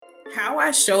How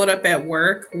I showed up at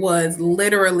work was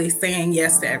literally saying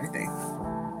yes to everything.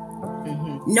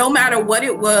 No matter what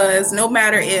it was, no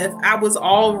matter if I was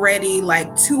already like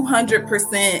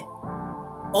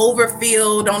 200%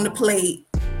 overfilled on the plate,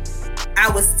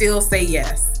 I would still say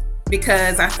yes,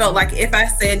 because I felt like if I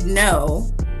said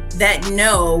no, that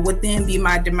no would then be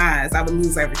my demise. I would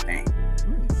lose everything.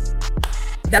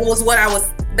 That was what I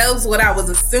was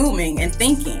assuming and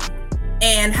thinking.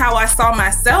 And how I saw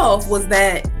myself was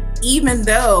that even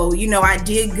though, I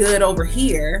did good over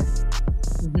here,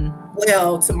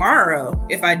 well, tomorrow,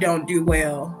 if I don't do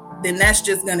well, then that's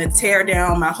just going to tear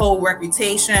down my whole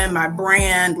reputation, my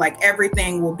brand, like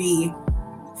everything will be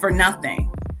for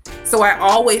nothing. So I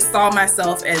always saw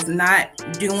myself as not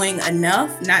doing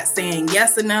enough, not saying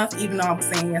yes enough, even though I was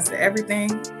saying yes to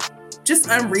everything. Just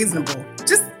unreasonable,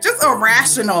 just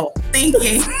irrational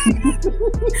thinking.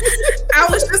 I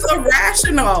was just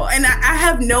irrational. And I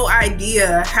have no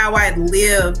idea how I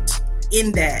lived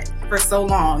in that for so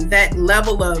long, that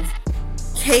level of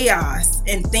chaos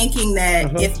and thinking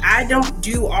that if I don't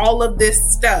do all of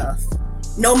this stuff,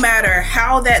 no matter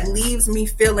how that leaves me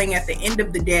feeling at the end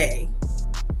of the day,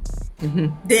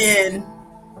 then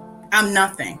I'm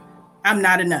nothing. I'm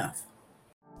not enough.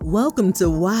 Welcome to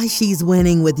Why She's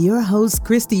Winning with your host,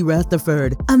 Christy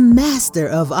Rutherford, a master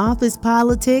of office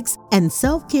politics and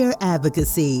self-care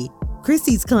advocacy.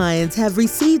 Christy's clients have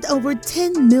received over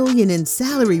 $10 million in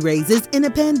salary raises in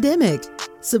a pandemic.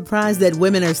 Surprised that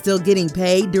women are still getting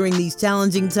paid during these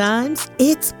challenging times?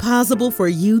 It's possible for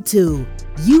you too.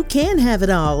 You can have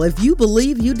it all if you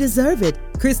believe you deserve it.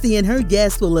 Christy and her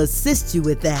guests will assist you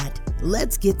with that.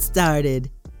 Let's get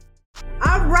started.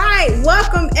 All right,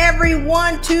 welcome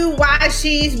everyone to Why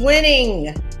She's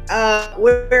Winning,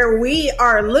 where we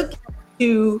are looking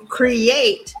to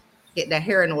create, get that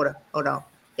hair in order, hold on,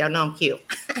 y'all know I'm cute.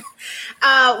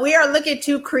 We are looking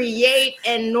to create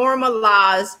and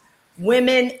normalize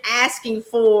women asking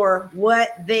for what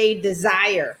they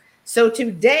desire. So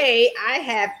today I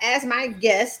have as my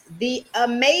guest the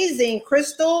amazing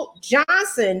Crystal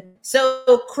Johnson.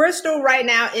 So Crystal right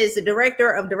now is the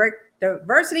director of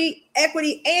Diversity,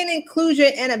 Equity, and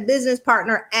Inclusion, and a business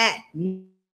partner at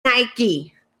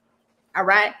Nike. All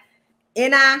right.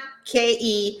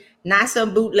 Nike, not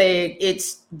some bootleg.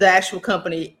 It's the actual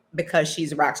company because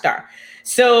she's a rock star.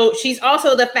 So she's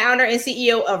also the founder and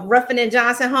CEO of Ruffin and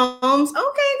Johnson Homes. Okay,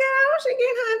 girl, she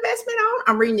getting her investment on.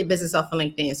 I'm reading your business off of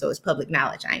LinkedIn, so it's public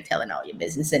knowledge. I ain't telling all your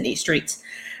business in these streets.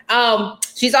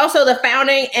 She's also the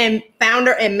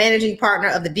founder and managing partner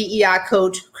of the DEI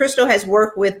Coach. Crystal has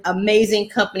worked with amazing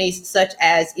companies such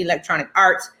as Electronic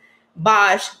Arts,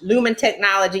 Bosch, Lumen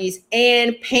Technologies,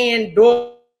 and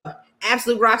Pandora.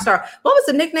 Absolute rock star. What was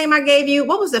the nickname I gave you?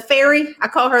 What was the fairy? I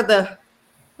call her the,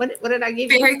 what did I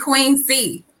give you? Fairy Queen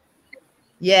C.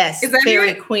 Yes, is that Fairy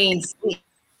it? Queen C.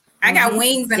 I got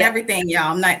wings and everything,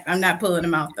 y'all. I'm not pulling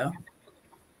them out though.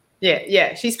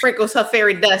 Yeah. She sprinkles her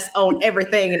fairy dust on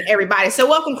everything and everybody. So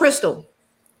welcome, Crystal.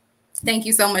 Thank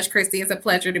you so much, Christy. It's a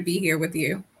pleasure to be here with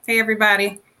you. Hey,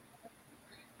 everybody.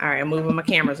 All right, I'm moving my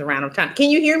cameras around.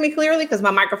 Can you hear me clearly? Because my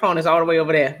microphone is all the way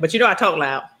over there. But I talk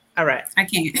loud. All right. I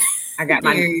can't. I got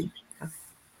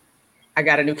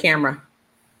a new camera.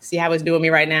 See how it's doing me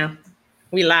right now?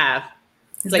 We live.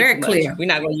 It's very clear. We're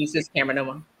not going to use this camera no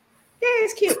more. Yeah,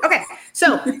 it's cute. Okay,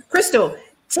 so Crystal,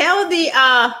 tell the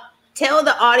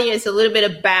audience a little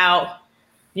bit about,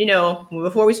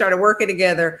 before we started working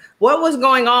together, what was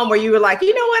going on where you were like,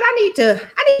 you know what, I need to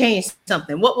change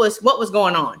something. What was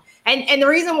going on? And the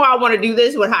reason why I want to do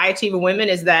this with high achieving women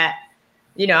is that,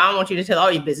 I don't want you to tell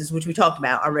all your business, which we talked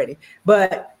about already.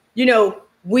 But,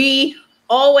 we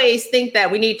always think that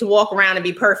we need to walk around and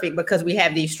be perfect because we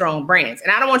have these strong brands.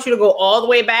 And I don't want you to go all the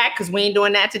way back because we ain't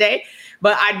doing that today.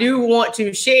 But I do want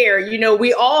to share,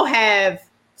 we all have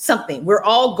something. We're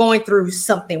all going through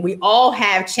something. We all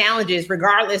have challenges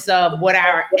regardless of what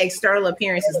our external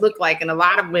appearances look like. And a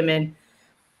lot of women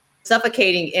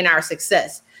suffocating in our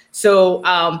success. So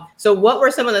what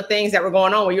were some of the things that were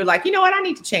going on where you're like, you know what, I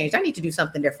need to change. I need to do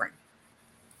something different.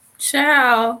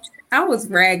 Child, I was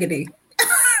raggedy.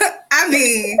 I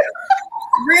mean,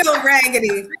 real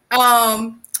raggedy.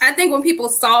 I think when people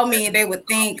saw me, they would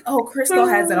think, oh, Crystal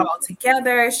has it all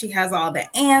together. She has all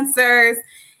the answers.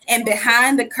 And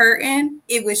behind the curtain,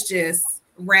 it was just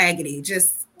raggedy,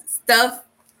 just stuff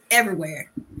everywhere.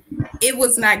 It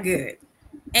was not good.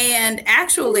 And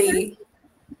actually,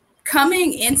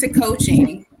 coming into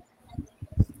coaching,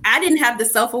 I didn't have the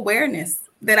self-awareness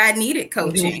that I needed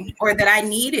coaching or that I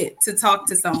needed to talk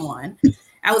to someone.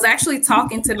 I was actually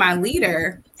talking to my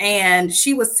leader and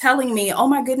she was telling me, oh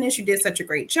my goodness, you did such a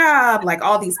great job. Like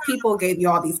all these people gave you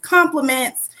all these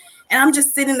compliments. And I'm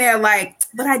just sitting there like,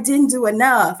 but I didn't do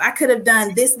enough. I could have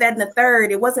done this, that, and the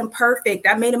third. It wasn't perfect.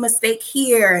 I made a mistake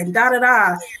here and da, da,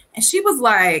 da. And she was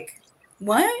like,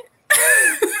 what?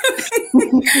 She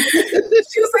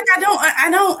was like,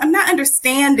 I'm not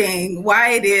understanding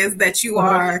why it is that you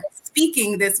are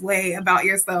speaking this way about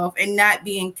yourself and not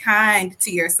being kind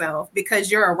to yourself because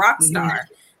you're a rock star.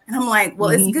 And I'm like,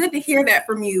 well, it's good to hear that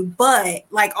from you, but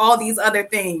like all these other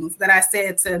things that I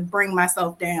said to bring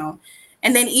myself down.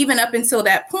 And then even up until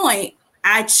that point,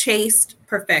 I chased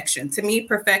perfection. To me,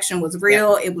 perfection was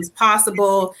real. It was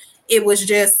possible. It was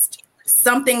just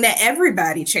something that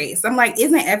everybody chased. I'm like,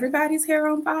 isn't everybody's hair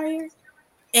on fire?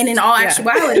 And in all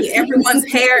actuality,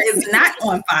 everyone's hair is not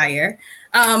on fire.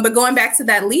 But going back to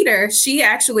that leader, she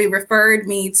actually referred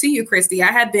me to you, Christy.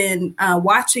 I had been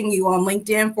watching you on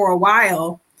LinkedIn for a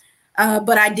while,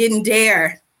 but I didn't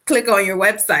dare click on your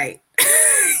website.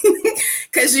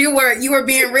 Because you were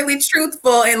being really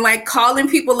truthful and like calling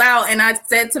people out. And I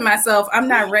said to myself, I'm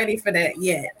not ready for that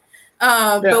yet.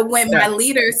 But when my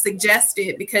leader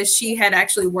suggested, because she had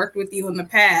actually worked with you in the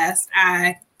past,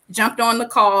 I jumped on the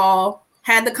call,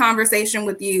 had the conversation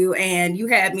with you, and you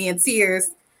had me in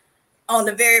tears on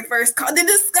the very first call, the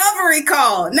discovery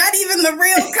call, not even the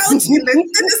real coaching, the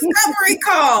discovery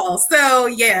call. So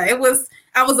yeah, I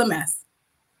was a mess.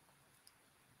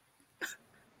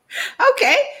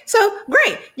 Okay, so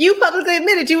great. You publicly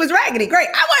admitted you was raggedy. Great.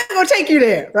 I wasn't gonna take you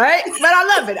there, right? But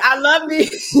I love it. I love the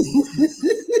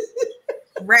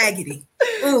raggedy.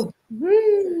 Ooh.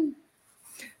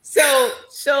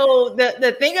 So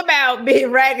the thing about being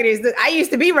raggedy is that I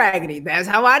used to be raggedy. That's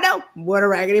how I know what a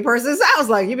raggedy person sounds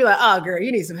like. You'd be like, oh girl,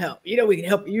 you need some help. You know we can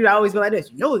help you. You'd always be like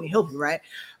this. You know we can help you, right?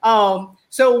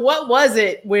 So what was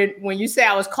it when you say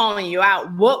I was calling you out?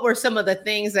 What were some of the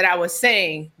things that I was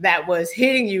saying that was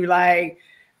hitting you like,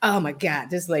 oh my God,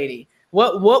 this lady?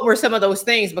 What were some of those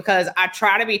things? Because I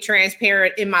try to be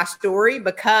transparent in my story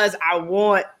because I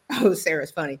want,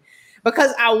 Sarah's funny,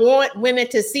 because I want women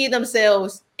to see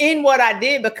themselves in what I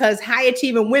did, because high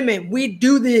achieving women, we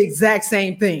do the exact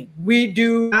same thing. We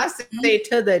do, I say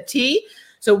to the T.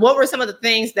 So what were some of the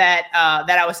things that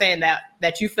I was saying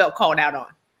that you felt called out on?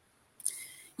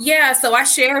 Yeah, so I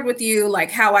shared with you like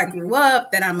how I grew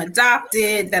up, that I'm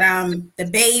adopted, that I'm the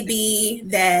baby,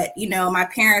 that, you know, my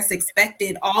parents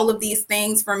expected all of these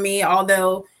things from me,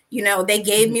 although, you know, they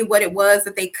gave me what it was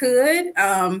that they could.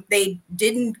 They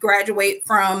didn't graduate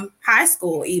from high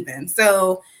school even.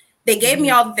 So they gave me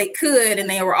all that they could. And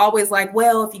they were always like,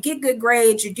 well, if you get good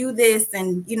grades, you do this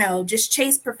and, you know, just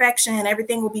chase perfection.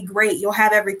 Everything will be great. You'll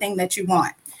have everything that you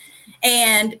want.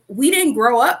 And we didn't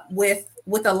grow up with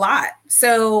a lot.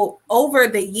 So over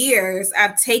the years,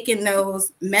 I've taken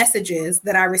those messages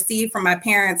that I received from my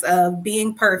parents of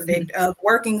being perfect, of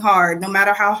working hard, no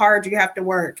matter how hard you have to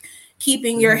work,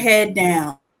 keeping your head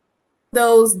down,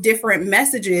 those different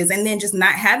messages, and then just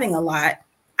not having a lot.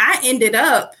 I ended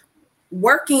up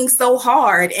working so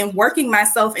hard and working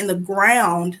myself in the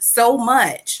ground so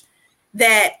much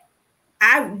that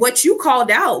what you called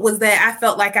out was that I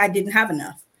felt like I didn't have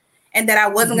enough. And that I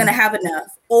wasn't going to have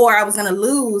enough, or I was going to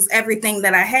lose everything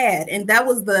that I had. And that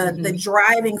was the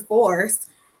driving force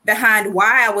behind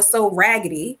why I was so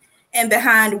raggedy and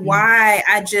behind why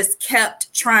I just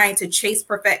kept trying to chase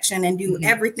perfection and do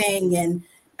everything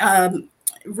and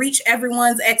reach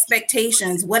everyone's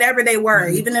expectations, whatever they were,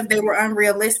 even if they were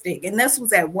unrealistic. And this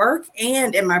was at work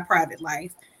and in my private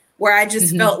life, where I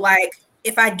just felt like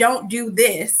if I don't do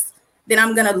this, then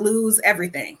I'm going to lose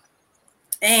everything.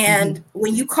 And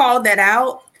when you called that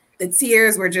out, the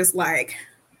tears were just like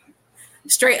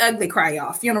straight ugly cry,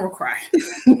 y'all. Funeral cry.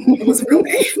 It was real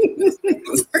bad. It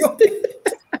was real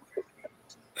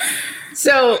bad.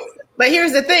 So, but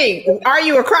here's the thing. Are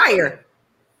you a crier?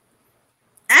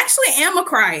 Actually am a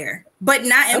crier, but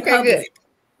not in public. Good.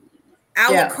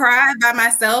 I will cry by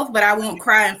myself, but I won't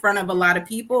cry in front of a lot of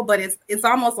people. But it's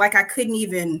almost like I couldn't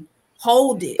even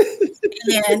hold it.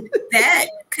 And that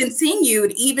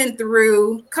continued even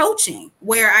through coaching,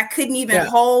 where I couldn't even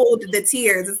hold the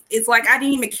tears. It's like I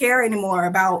didn't even care anymore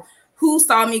about who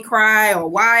saw me cry or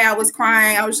why I was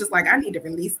crying. I was just like, I need to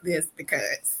release this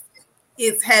because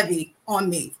it's heavy on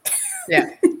me.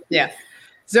 Yeah.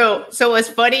 So what's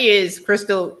funny is,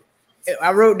 Crystal,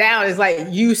 I wrote down is like,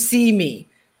 you see me.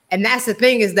 And that's the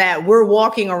thing, is that we're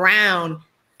walking around.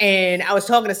 And I was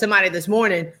talking to somebody this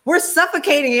morning, we're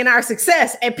suffocating in our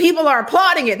success and people are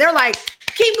applauding it. They're like,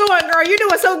 keep going, girl. You're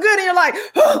doing so good. And you're like,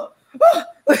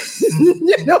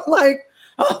 you know, like,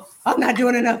 oh, I'm not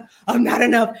doing enough. I'm not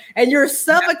enough. And you're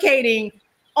suffocating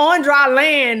on dry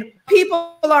land.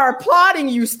 People are applauding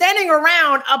you, standing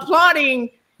around applauding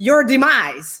your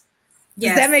demise.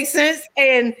 Does that make sense?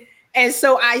 And And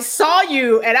so I saw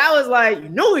you and I was like,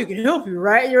 we can help you,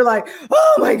 right? And you're like,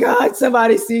 oh my God,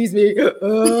 somebody sees me.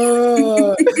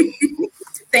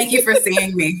 Thank you for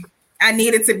seeing me. I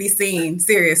needed to be seen,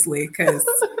 seriously, because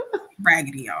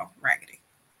raggedy, y'all, raggedy.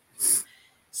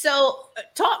 So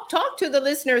talk to the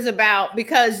listeners about,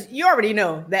 because you already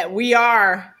know that we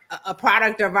are a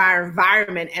product of our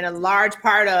environment, and a large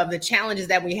part of the challenges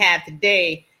that we have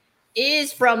today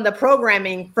is from the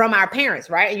programming from our parents,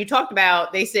 right? And you talked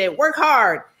about, they said, work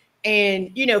hard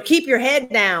and, keep your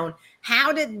head down.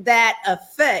 How did that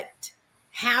affect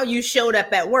how you showed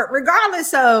up at work,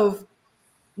 regardless of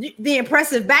the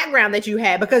impressive background that you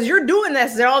had? Because you're doing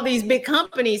this at all these big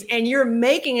companies and you're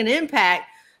making an impact.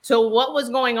 So what was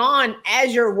going on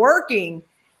as you're working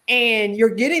and you're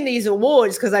getting these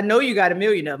awards? Because I know you got a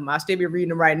million of them. I'll still be reading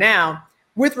them right now,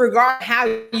 with regard to how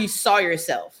you saw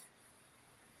yourself.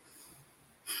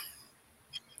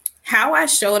 How I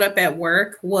showed up at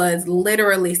work was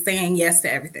literally saying yes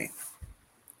to everything.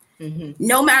 Mm-hmm.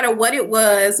 No matter what it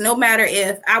was, no matter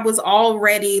if I was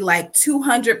already like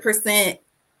 200%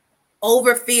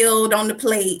 overfilled on the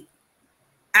plate,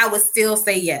 I would still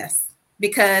say yes,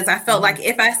 because I felt like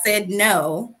if I said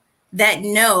no, that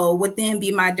no would then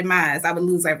be my demise. I would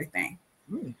lose everything.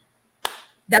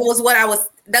 That was what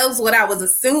I was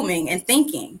assuming and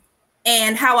thinking.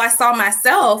 And how I saw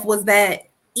myself was that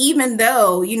even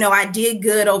though, I did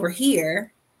good over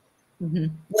here,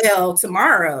 well,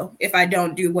 tomorrow, if I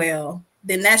don't do well,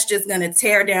 then that's just going to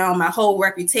tear down my whole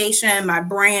reputation, my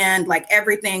brand, like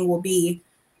everything will be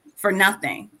for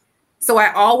nothing. So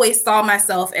I always saw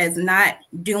myself as not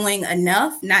doing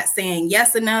enough, not saying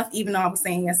yes enough, even though I was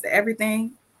saying yes to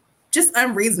everything. Just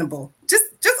unreasonable, just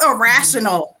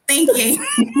irrational thinking.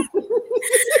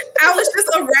 I was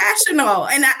just irrational.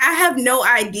 And I have no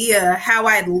idea how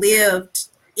I lived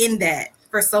in that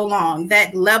for so long,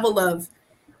 that level of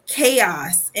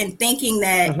chaos, and thinking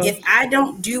that if I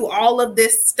don't do all of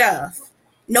this stuff,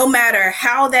 no matter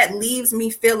how that leaves me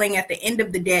feeling at the end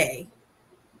of the day,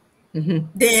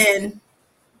 then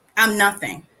I'm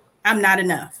nothing. I'm not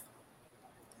enough.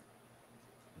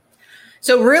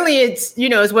 So really it's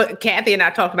what Kathy and I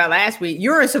talked about last week.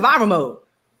 You're in survival mode.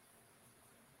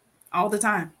 All the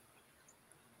time.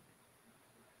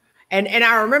 And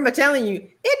I remember telling you,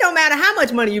 it don't matter how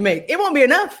much money you make. It won't be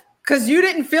enough, because you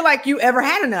didn't feel like you ever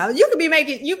had enough. You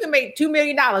can make $2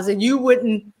 million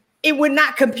and it would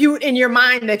not compute in your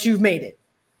mind that you've made it.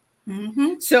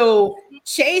 Mm-hmm. So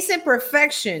chasing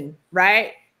perfection,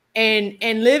 right? And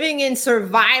living in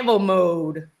survival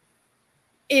mode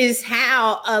is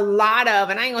how a lot of,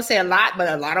 and I ain't gonna say a lot, but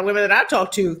a lot of women that I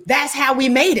talk to, that's how we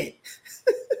made it.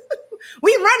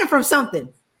 We running from something.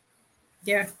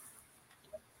 Yeah.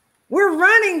 We're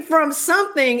running from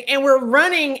something, and we're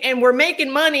running and we're making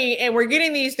money and we're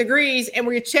getting these degrees and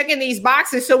we're checking these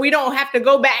boxes so we don't have to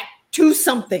go back to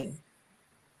something.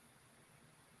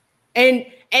 And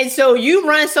so you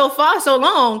run so far, so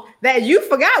long that you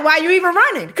forgot why you even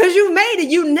running, because you made it.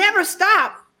 You never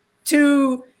stop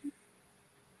to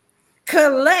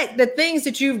collect the things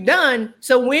that you've done.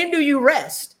 So when do you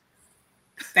rest?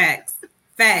 Facts.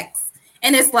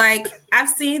 And it's like, I've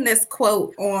seen this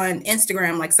quote on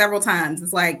Instagram like several times.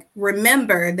 It's like,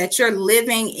 remember that you're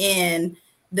living in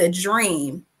the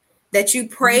dream that you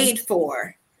prayed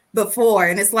for before.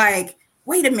 And it's like,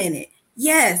 wait a minute.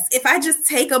 Yes, if I just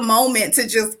take a moment to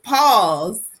just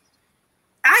pause,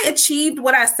 I achieved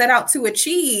what I set out to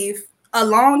achieve a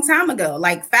long time ago,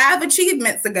 like 5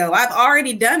 achievements ago. I've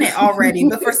already done it already.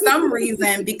 But for some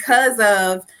reason, because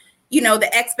of the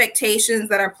expectations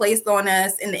that are placed on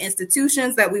us in the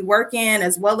institutions that we work in,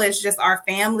 as well as just our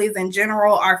families in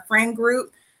general, our friend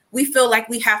group, we feel like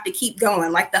we have to keep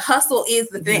going. Like the hustle is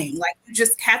the thing. Like you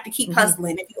just have to keep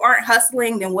hustling. If you aren't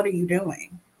hustling, then what are you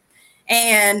doing?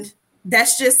 And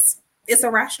that's just, it's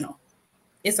irrational.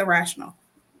 It's irrational.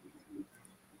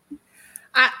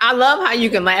 I love how you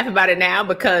can laugh about it now,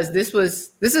 because this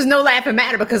is no laughing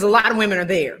matter, because a lot of women are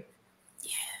there.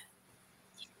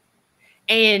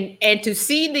 And to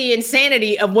see the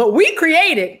insanity of what we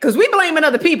created, because we blaming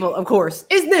other people, of course,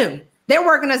 it's them. They're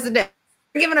working us to death.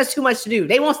 They're giving us too much to do.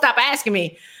 They won't stop asking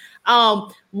me.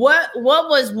 What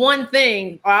was one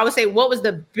thing, or I would say, what was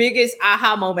the biggest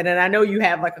aha moment? And I know you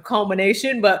have like a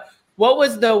culmination, but what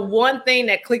was the one thing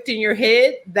that clicked in your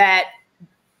head that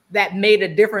made a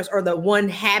difference, or the one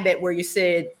habit where you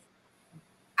said,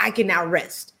 I can now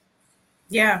rest?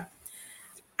 Yeah.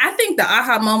 I think the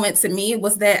aha moment to me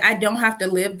was that I don't have to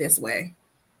live this way.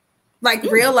 Like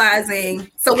realizing,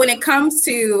 so when it comes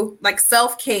to like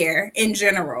self-care in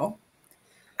general,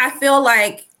 I feel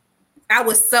like I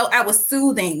was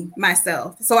soothing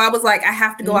myself. So I was like, I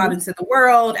have to go out into the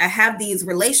world. I have these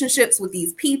relationships with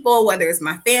these people, whether it's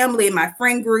my family, my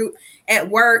friend group, at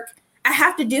work. I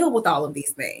have to deal with all of these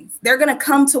things. They're going to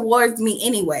come towards me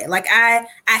anyway. Like I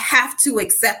have to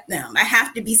accept them. I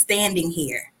have to be standing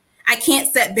here. I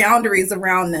can't set boundaries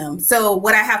around them. So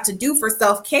what I have to do for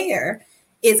self-care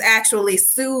is actually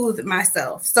soothe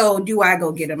myself. So do I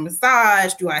go get a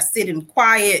massage? Do I sit in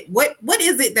quiet? What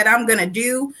is it that I'm going to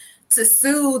do to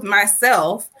soothe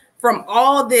myself from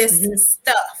all this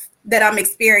stuff that I'm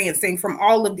experiencing from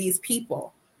all of these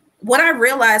people? What I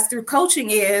realized through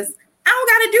coaching is I don't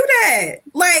got to do that.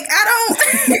 Like I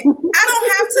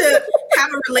don't have to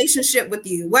have a relationship with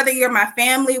you, whether you're my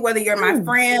family, whether you're my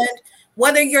friend,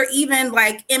 whether you're even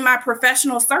like in my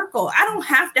professional circle. I don't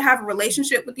have to have a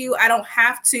relationship with you. I don't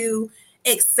have to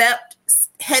accept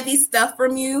heavy stuff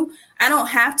from you. I don't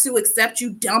have to accept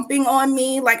you dumping on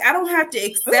me. Like I don't have to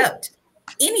accept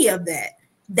any of that.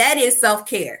 That is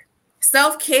self-care.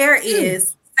 Self-care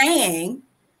is saying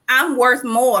I'm worth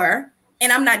more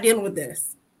and I'm not dealing with this.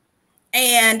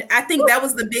 And I think that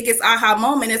was the biggest aha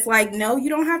moment. It's like, no, you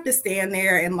don't have to stand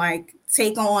there and like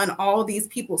take on all these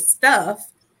people's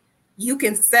stuff. You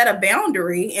can set a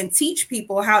boundary and teach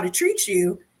people how to treat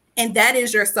you. And that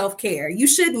is your self-care. You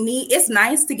shouldn't need, it's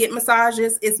nice to get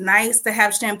massages. It's nice to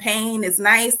have champagne. It's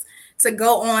nice to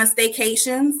go on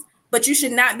staycations, but you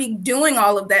should not be doing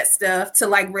all of that stuff to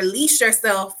like release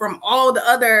yourself from all the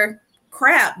other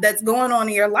crap that's going on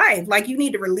in your life. Like you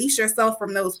need to release yourself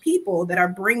from those people that are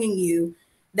bringing you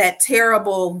that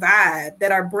terrible vibe,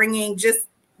 that are bringing, just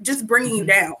bringing you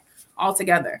down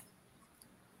altogether.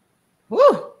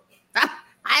 Woo. I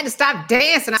had to stop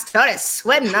dancing. I started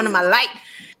sweating under my light.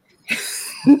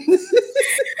 I'm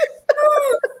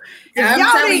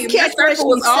telling you, my circle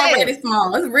was already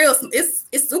small. It's real.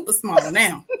 It's super small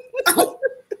now.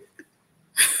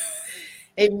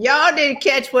 If y'all didn't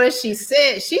catch what she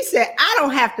said, I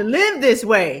don't have to live this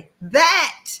way.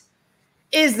 That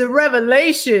is the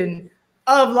revelation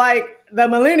of like the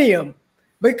millennium,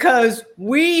 because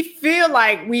we feel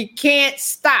like we can't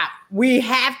stop. We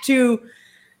have to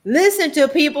listen to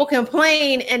people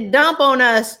complain and dump on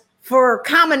us for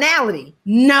commonality.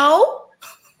 No.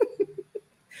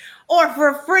 Or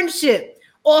for friendship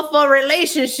or for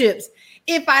relationships.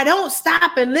 If I don't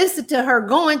stop and listen to her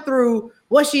going through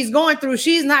what she's going through,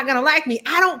 she's not going to like me.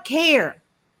 I don't care.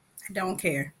 I don't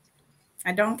care.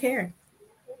 I don't care.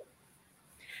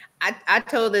 I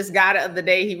told this guy the other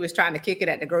day, he was trying to kick it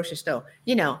at the grocery store,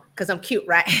 you know, because I'm cute,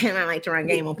 right? And I like to run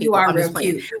game on people. You are real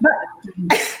cute.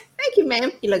 But, thank you,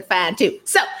 ma'am. You look fine too.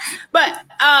 So, but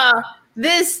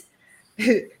this,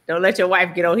 don't let your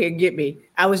wife get on here and get me.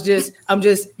 I'm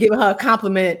just giving her a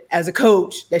compliment as a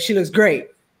coach that she looks great.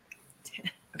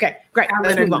 Okay, great.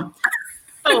 Let's move on.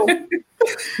 Oh,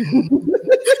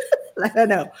 let her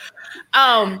know.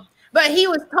 But he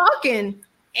was talking,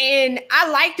 and I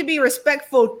like to be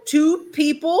respectful to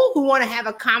people who want to have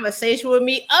a conversation with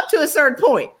me up to a certain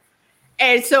point.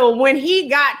 And so when he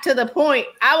got to the point,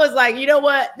 I was like, you know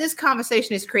what? This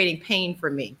conversation is creating pain for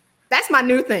me. That's my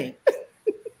new thing.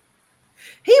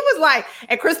 He was like,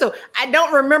 and Crystal, I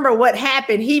don't remember what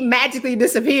happened. He magically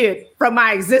disappeared from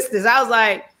my existence. I was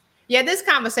like, yeah, this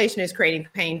conversation is creating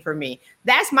pain for me.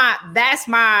 That's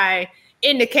my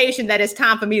indication that it's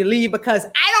time for me to leave, because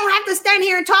I don't have to stand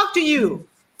here and talk to you.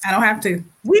 I don't have to.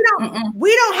 We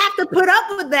don't have to put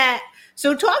up with that.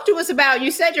 So talk to us about,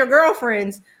 you said your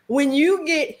girlfriends, when you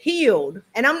get healed,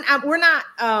 and I'm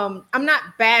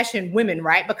not bashing women,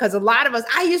 right? Because a lot of us,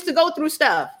 I used to go through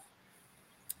stuff.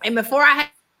 And before I had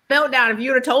a meltdown, if you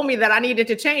would have told me that I needed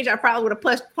to change, I probably would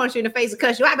have punched you in the face and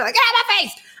cussed you out. I'd be like, get out of my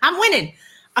face. I'm winning.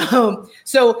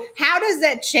 So how does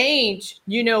that change,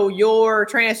 your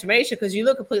transformation? Because you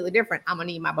look completely different. I'm going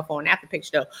to need my before and after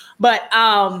picture though. But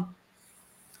how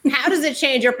does it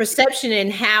change your perception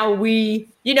and how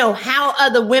how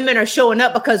other women are showing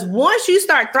up? Because once you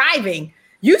start thriving,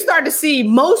 you start to see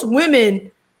most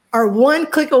women are one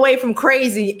click away from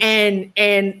crazy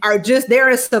and are just there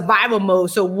in survival mode.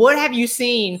 So what have you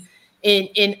seen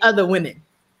in other women?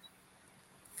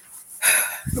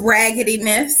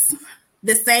 Raggediness,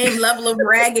 the same level of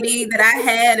raggedy that I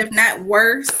had, if not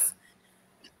worse,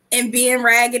 in being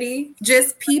raggedy.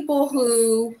 Just people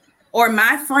who, or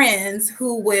my friends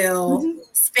who will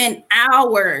spend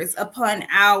hours upon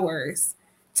hours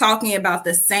talking about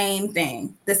the same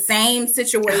thing, the same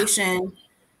situation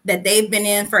that they've been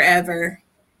in forever,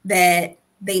 that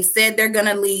they said they're going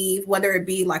to leave, whether it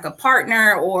be like a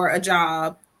partner or a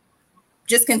job,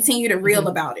 just continue to reel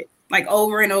about it, like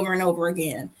over and over and over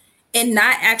again, and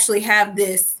not actually have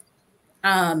this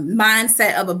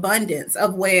mindset of abundance,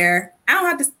 of where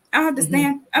I don't have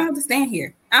to stand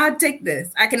here. I'll take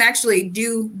this. I can actually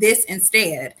do this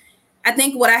instead. I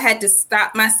think what I had to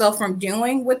stop myself from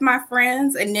doing with my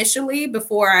friends initially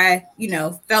before I,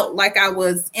 felt like I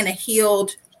was in a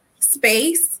healed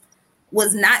space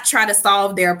was not try to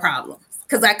solve their problems,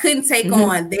 because I couldn't take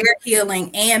on their healing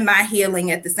and my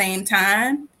healing at the same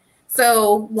time.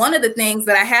 So one of the things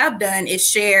that I have done is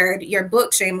shared your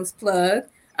book, shameless plug,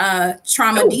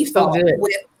 Trauma Default,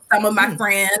 with some of my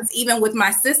friends, even with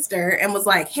my sister, and was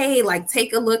like, hey, like,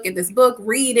 take a look at this book,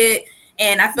 read it.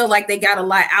 And I feel like they got a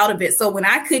lot out of it. So when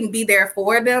I couldn't be there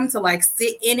for them to like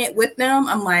sit in it with them,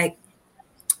 I'm like,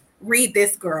 read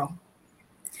this, girl,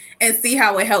 and see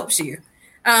how it helps you.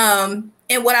 And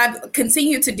what I've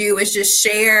continued to do is just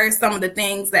share some of the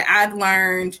things that I've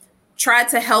learned, try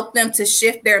to help them to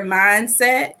shift their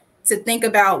mindset to think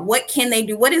about what can they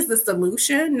do? What is the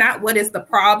solution? Not what is the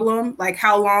problem? Like,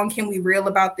 how long can we reel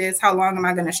about this? How long am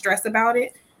I going to stress about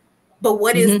it? But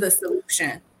what is the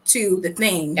solution to the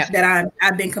thing that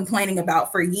I've been complaining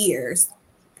about for years,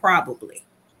 probably.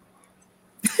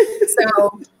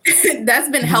 So that's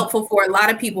been helpful for a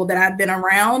lot of people that I've been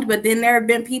around. But then there have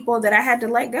been people that I had to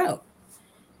let go.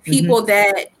 People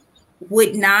that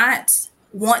would not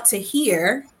want to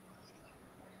hear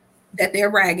that they're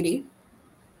raggedy.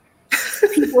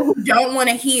 People who don't want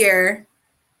to hear,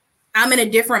 I'm in a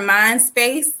different mind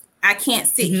space. I can't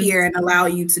sit here and allow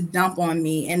you to dump on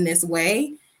me in this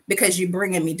way, because you're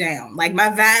bringing me down. Like, my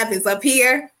vibe is up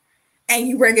here and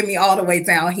you bringing me all the way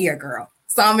down here, girl.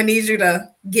 So I'm gonna need you to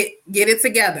get it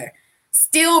together.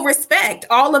 Still respect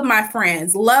all of my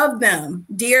friends, love them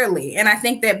dearly. And I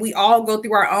think that we all go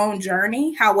through our own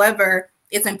journey. However,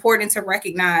 it's important to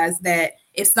recognize that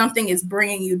if something is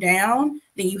bringing you down,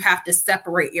 then you have to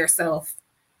separate yourself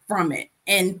from it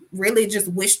and really just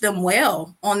wish them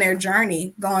well on their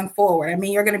journey going forward. I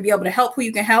mean, you're going to be able to help who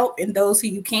you can help, and those who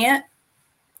you can't,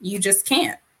 you just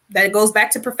can't. That goes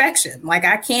back to perfection. Like,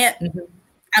 I can't,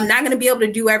 I'm not going to be able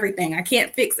to do everything. I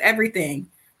can't fix everything,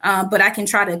 but I can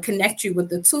try to connect you with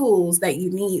the tools that you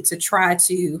need to try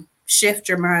to shift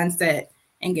your mindset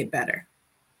and get better.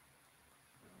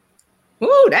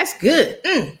 Ooh, that's good.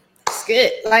 It's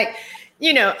good. Like,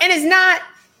 and it's not,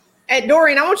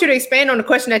 Dorian, I want you to expand on the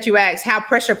question that you asked, how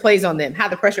pressure plays on them, how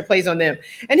the pressure plays on them.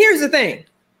 And here's the thing.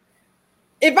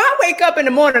 If I wake up in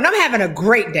the morning, I'm having a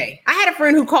great day. I had a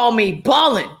friend who called me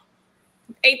balling,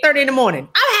 8:30 in the morning.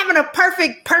 I'm having a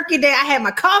perfect perky day. I had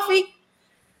my coffee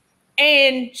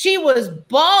and she was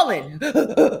balling.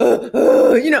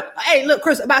 Hey, look,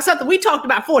 Chris, about something we talked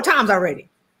about 4 times already.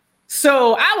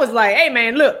 So I was like, hey,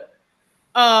 man, look,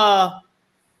 I'm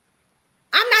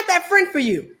not that friend for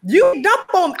you. You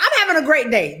dump on me. I'm having a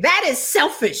great day. That is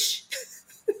selfish.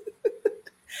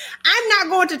 I'm not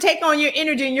going to take on your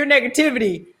energy and your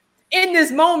negativity in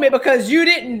this moment because you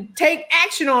didn't take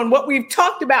action on what we've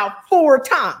talked about 4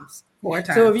 times. 4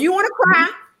 times. So if you want to cry,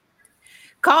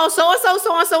 call so-and-so,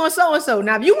 so-and-so, and so-and-so.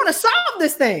 Now, if you want to solve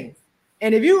this thing,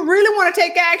 and if you really want to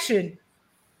take action,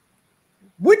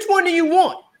 which one do you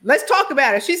want? Let's talk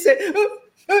about it. She said,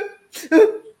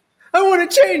 I want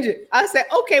to change it. I said,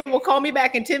 okay, well, call me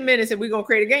back in 10 minutes and we're going to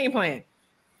create a game plan.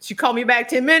 She called me back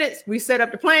 10 minutes. We set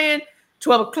up the plan.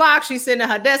 12 o'clock, she's sitting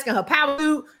at her desk in her power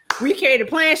suit. We created a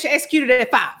plan. She executed it at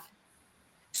 5.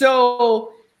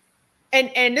 So,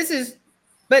 and this is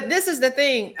the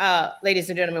thing, ladies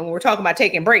and gentlemen, when we're talking about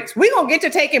taking breaks, we're going to get to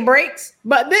taking breaks,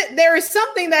 but there is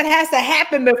something that has to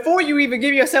happen before you even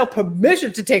give yourself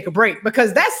permission to take a break,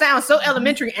 because that sounds so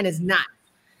elementary and it's not.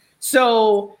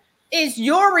 So it's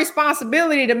your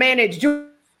responsibility to manage your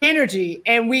energy,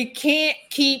 and we can't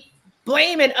keep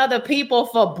blaming other people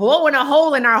for blowing a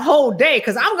hole in our whole day,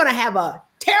 because I'm going to have a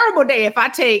terrible day if I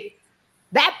take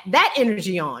that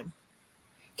energy on.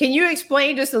 Can you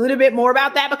explain just a little bit more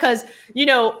about that? Because,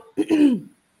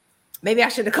 maybe I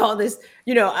should have called this,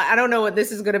 I don't know what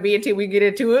this is going to be until we get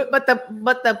into it, but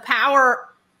the power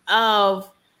of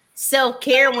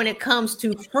self-care when it comes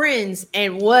to friends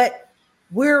and what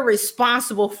we're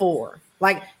responsible for.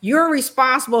 Like, you're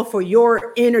responsible for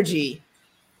your energy.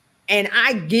 And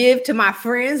I give to my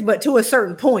friends, but to a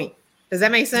certain point. Does that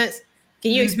make sense?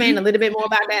 Can you expand a little bit more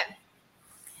about that?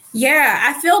 Yeah,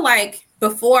 I feel like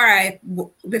before I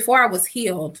was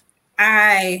healed,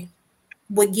 I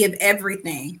would give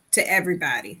everything to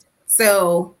everybody.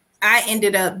 So I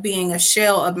ended up being a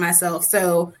shell of myself.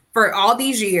 So for all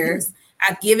these years,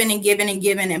 I've given and given and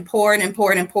given and poured and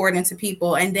poured and poured into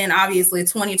people. And then obviously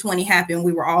 2020 happened.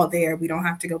 We were all there. We don't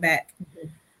have to go back.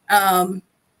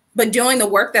 But doing the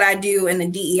work that I do in the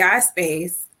DEI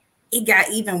space, it got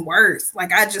even worse.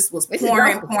 Like I just was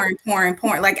pouring.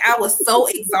 Like I was so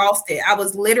exhausted. I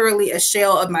was literally a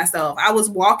shell of myself. I was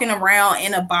walking around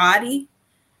in a body,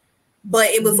 but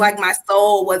it was like my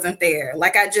soul wasn't there.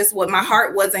 Like my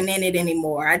heart wasn't in it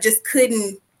anymore. I just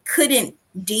couldn't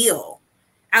deal.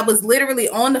 I was literally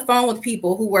on the phone with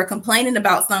people who were complaining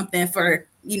about something for,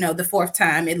 the fourth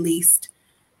time at least.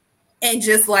 And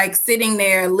just like sitting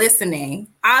there listening,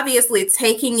 obviously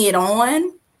taking it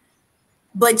on,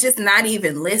 but just not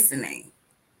even listening.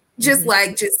 Just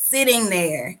just sitting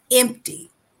there empty.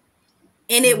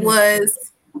 And it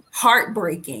was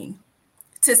heartbreaking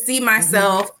to see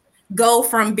myself go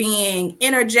from being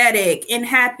energetic and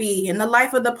happy and the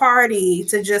life of the party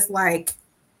to just like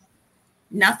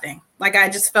nothing. Like I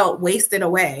just felt wasted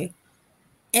away.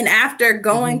 And after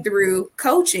going through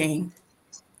coaching,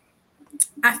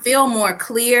 I feel more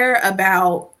clear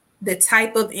about the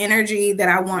type of energy that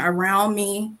I want around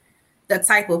me, the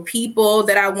type of people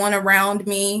that I want around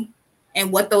me,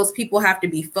 and what those people have to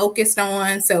be focused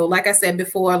on. So like I said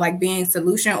before, like being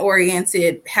solution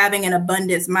oriented, having an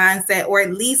abundance mindset, or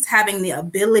at least having the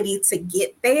ability to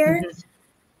get there.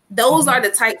 Those are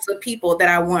the types of people that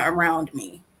I want around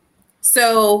me.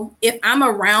 So if I'm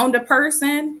around a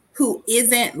person who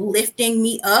isn't lifting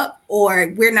me up,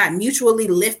 or we're not mutually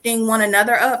lifting one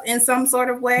another up in some sort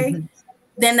of way,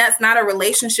 then that's not a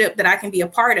relationship that I can be a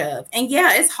part of. And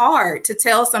yeah, it's hard to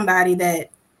tell somebody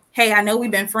that, hey, I know we've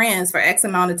been friends for X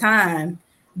amount of time,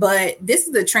 but this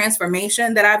is the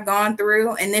transformation that I've gone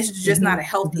through, and this is just not a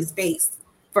healthy space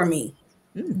for me.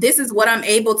 This is what I'm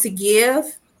able to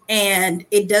give, and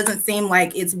it doesn't seem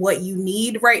like it's what you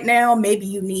need right now. Maybe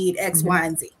you need X, Y,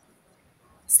 and Z.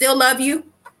 Still love you,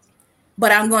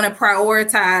 but I'm going to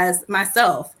prioritize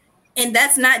myself. And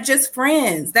that's not just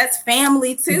friends. That's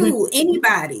family too.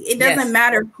 Anybody. It doesn't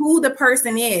matter who the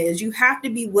person is. You have to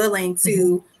be willing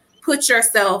to put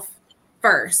yourself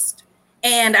first.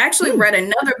 And I actually read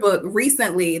another book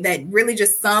recently that really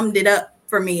just summed it up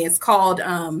for me. It's called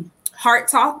Heart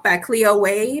Talk by Cleo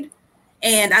Wade.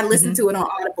 And I listened to it on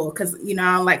Audible because, I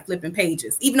don't like flipping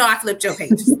pages, even though I flipped your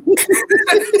pages.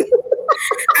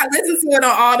 I listened to it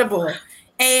on Audible.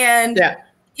 And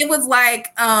it was like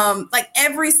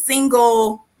every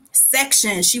single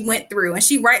section she went through, and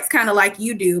she writes kind of like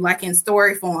you do, like in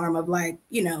story form of like,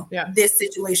 this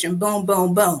situation, boom,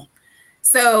 boom, boom.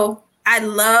 So I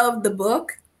love the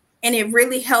book, and it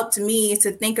really helped me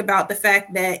to think about the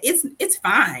fact that it's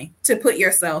fine to put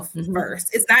yourself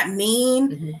first. It's not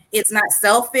mean. It's not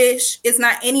selfish. It's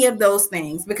not any of those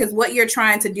things, because what you're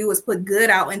trying to do is put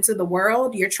good out into the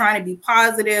world. You're trying to be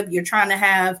positive. You're trying to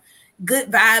have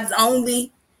good vibes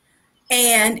only.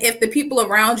 And if the people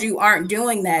around you aren't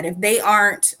doing that, if they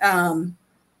aren't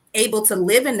able to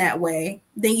live in that way,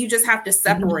 then you just have to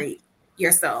separate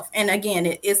yourself. And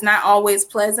again, it's not always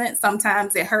pleasant.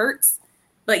 Sometimes it hurts,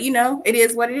 but it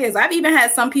is what it is. I've even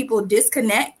had some people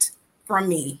disconnect from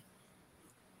me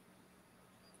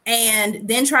and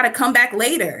then try to come back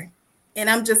later. And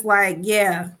I'm just like,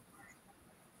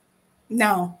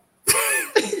 no.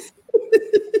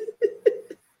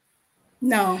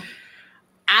 No.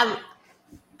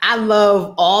 I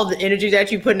love all the energy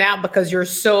that you're putting out, because you're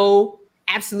so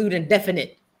absolute and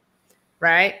definite,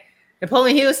 right?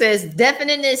 Napoleon Hill says,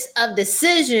 definiteness of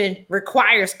decision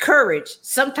requires courage,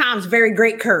 sometimes very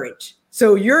great courage.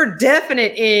 So you're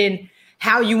definite in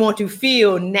how you want to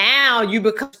feel. Now you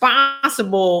become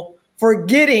responsible for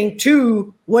getting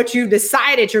to what you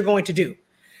decided you're going to do.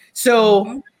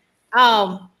 So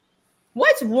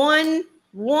what's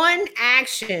one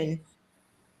action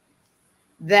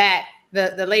that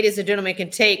the ladies and gentlemen can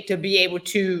take to be able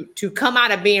to come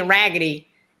out of being raggedy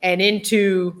and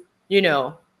into,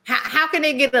 how can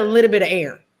they get a little bit of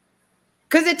air?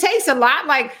 Because it takes a lot.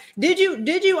 Like, did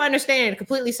you understand?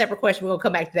 Completely separate question. We'll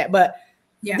come back to that. But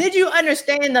did you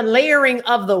understand the layering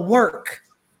of the work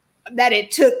that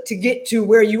it took to get to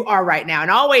where you are right now? And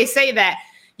I always say that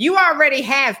you already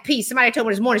have peace. Somebody told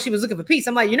me this morning she was looking for peace.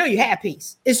 I'm like, you have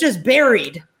peace. It's just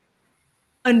buried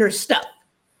under stuff.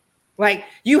 Like,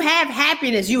 you have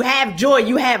happiness, you have joy,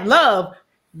 you have love.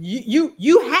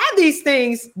 You have these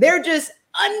things. They're just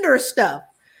under stuff.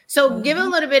 So give a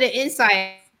little bit of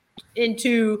insight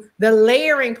into the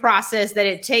layering process that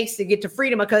it takes to get to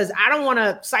freedom, because I don't want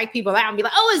to psych people out and be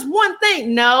like, oh, it's one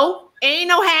thing. No, ain't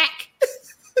no hack.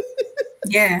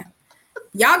 Yeah.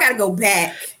 Y'all got to go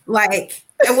back. Like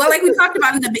we talked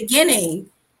about in the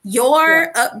beginning,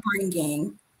 your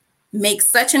upbringing makes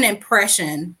such an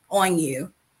impression on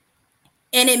you.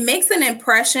 And it makes an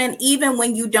impression even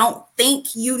when you don't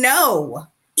think you know.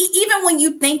 even when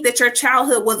you think that your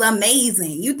childhood was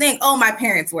amazing, you think, oh, my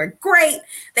parents were great.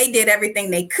 They did everything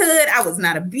they could. I was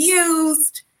not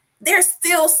abused. There's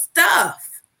still stuff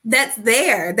that's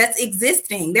there, that's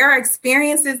existing. There are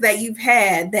experiences that you've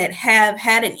had that have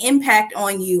had an impact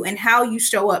on you and how you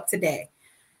show up today.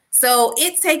 So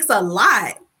it takes a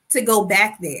lot to go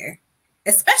back there,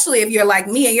 especially if you're like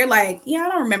me and you're like, yeah, I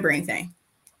don't remember anything.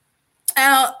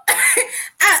 I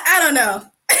don't know.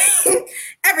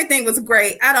 Everything was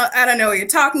great. I don't know what you're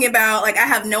talking about. Like, I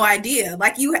have no idea.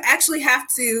 Like, you actually have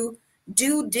to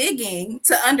do digging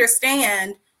to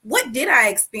understand, what did I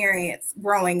experience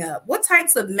growing up? What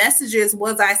types of messages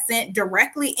was I sent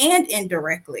directly and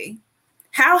indirectly?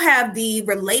 How have the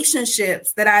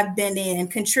relationships that I've been in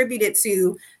contributed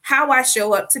to how I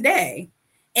show up today?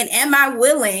 And am I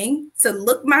willing to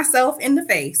look myself in the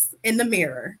face, in the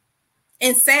mirror,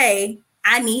 and say,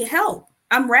 I need help?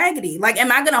 I'm raggedy. Like,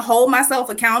 am I going to hold myself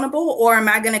accountable, or am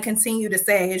I going to continue to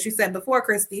say, as you said before,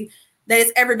 Christy, that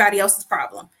it's everybody else's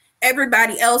problem?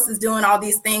 Everybody else is doing all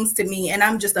these things to me, and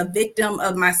I'm just a victim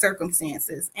of my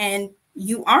circumstances. And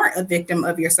you aren't a victim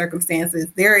of your circumstances.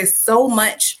 There is so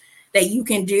much that you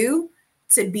can do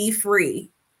to be free,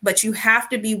 but you have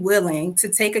to be willing to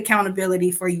take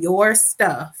accountability for your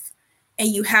stuff. And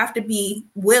you have to be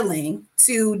willing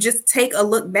to just take a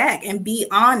look back and be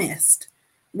honest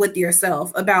with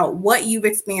yourself about what you've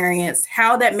experienced,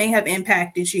 how that may have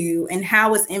impacted you, and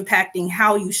how it's impacting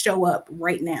how you show up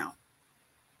right now.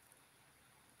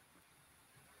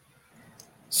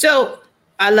 So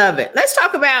I love it. Let's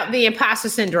talk about the imposter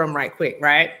syndrome right quick,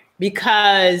 right?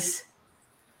 Because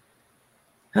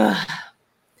I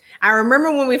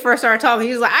remember when we first started talking,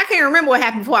 he was like, I can't remember what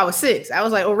happened before I was 6. I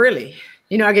was like, oh, really?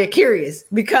 I get curious,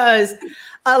 because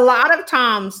a lot of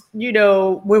times,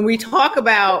 when we talk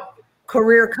about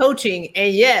career coaching,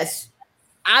 and yes,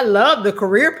 I love the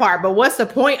career part, but what's the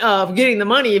point of getting the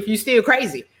money if you're still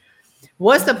crazy?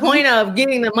 What's the point of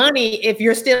getting the money if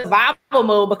you're still survival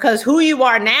mode? Because who you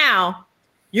are now,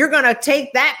 you're going to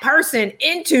take that person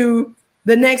into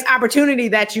the next opportunity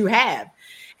that you have.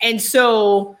 And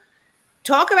so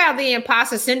talk about the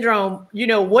imposter syndrome,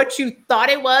 what you thought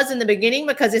it was in the beginning,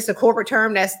 because it's a corporate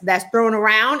term that's thrown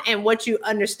around, and what you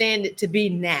understand it to be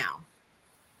now.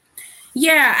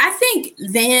 Yeah, I think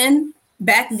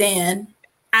back then,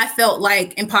 I felt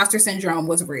like imposter syndrome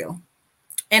was real.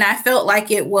 And I felt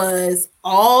like it was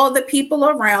all the people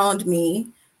around me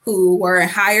who were in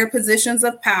higher positions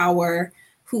of power,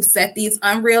 who set these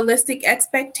unrealistic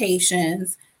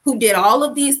expectations, who did all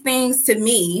of these things to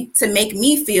me to make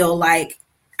me feel like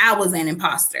I was an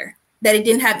imposter, that it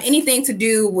didn't have anything to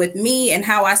do with me and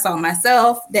how I saw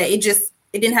myself, that it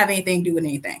didn't have anything to do with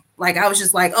anything. Like, I was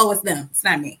just like, oh, it's them, it's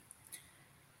not me.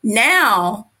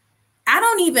 Now, I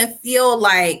don't even feel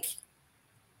like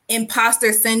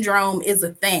imposter syndrome is a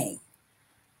thing.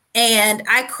 And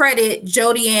I credit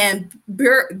Jodi-Ann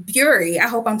Burey, I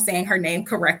hope I'm saying her name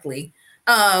correctly,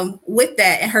 with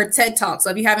that and her TED Talk. So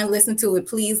if you haven't listened to it,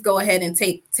 please go ahead and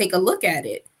take a look at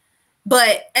it.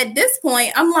 But at this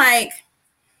point, I'm like,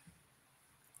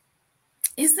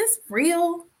 is this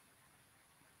real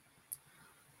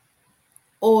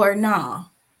or nah?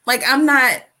 Like,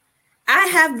 I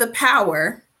have the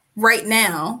power right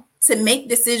now to make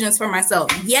decisions for myself.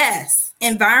 Yes,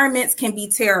 environments can be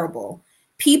terrible.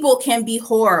 People can be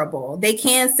horrible. They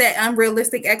can set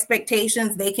unrealistic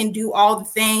expectations. They can do all the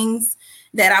things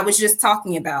that I was just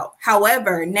talking about.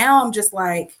 However, now I'm just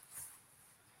like,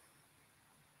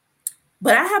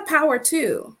 but I have power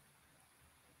too.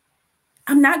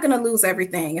 I'm not going to lose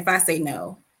everything if I say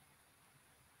no.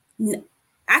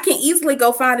 I can easily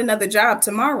go find another job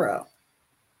tomorrow.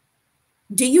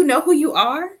 Do you know who you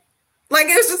are? Like,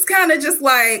 it's just kind of just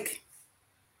like,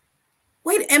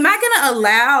 wait, am I going to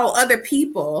allow other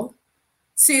people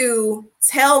to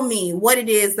tell me what it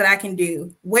is that I can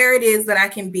do, where it is that I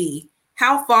can be,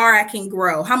 how far I can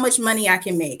grow, how much money I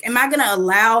can make? Am I going to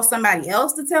allow somebody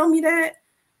else to tell me that?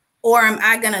 Or am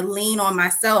I going to lean on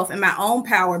myself and my own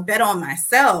power, bet on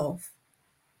myself?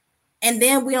 And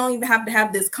then we don't even have to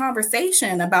have this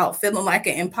conversation about feeling like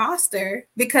an imposter,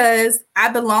 because I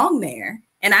belong there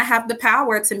and I have the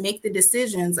power to make the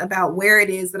decisions about where it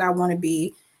is that I want to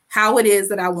be, how it is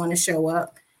that I want to show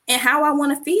up, and how I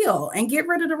want to feel, and get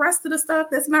rid of the rest of the stuff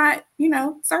that's not,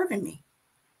 serving me.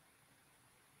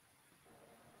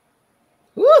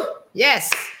 Woo,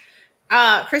 yes.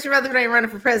 Christy Rutherford ain't running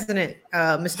for president,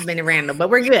 Mr. Benny Randall, but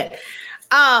we're good.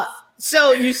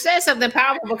 So you said something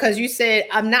powerful, because you said,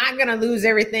 I'm not going to lose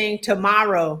everything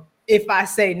tomorrow if I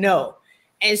say no.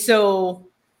 And so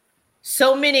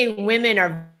many women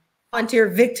are volunteer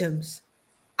victims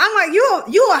I'm like,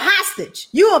 you a hostage.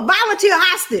 You a volunteer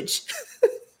hostage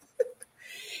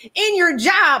in your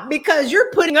job because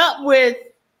you're putting up with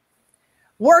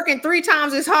working 3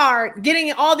 times as hard,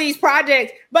 getting all these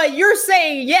projects, but you're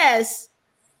saying yes.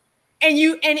 And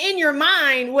in your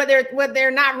mind, what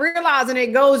they're not realizing,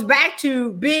 it goes back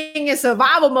to being in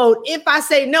survival mode. If I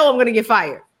say no, I'm going to get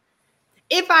fired.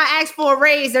 If I ask for a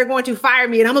raise, they're going to fire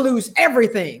me and I'm going to lose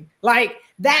everything. Like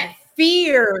that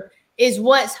fear is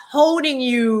what's holding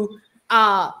you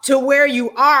to where you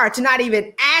are, to not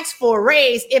even ask for a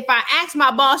raise. If I ask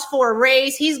my boss for a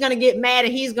raise, he's going to get mad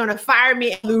and he's going to fire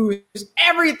me and lose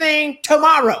everything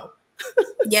tomorrow.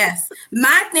 Yes.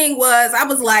 My thing was, I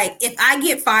was like, if I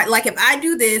get fired, like if I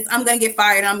do this, I'm going to get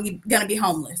fired. I'm going to be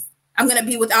homeless. I'm going to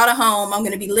be without a home. I'm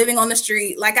going to be living on the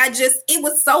street. Like it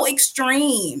was so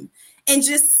extreme and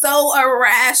just so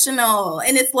irrational.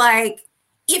 And it's like,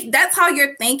 if that's how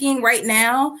you're thinking right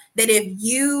now, that if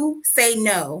you say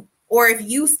no, or if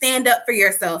you stand up for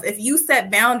yourself, if you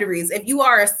set boundaries, if you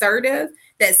are assertive,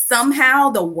 that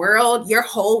somehow your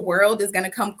whole world is going to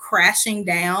come crashing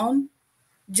down,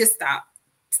 just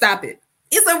stop it.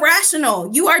 It's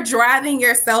irrational. You are driving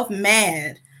yourself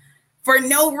mad for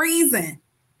no reason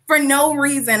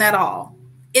at all.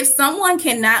 If someone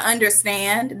cannot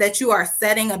understand that you are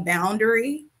setting a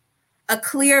boundary, a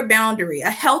clear boundary, a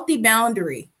healthy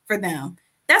boundary for them,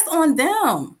 that's on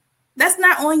them. That's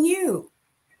not on you.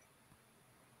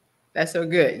 That's so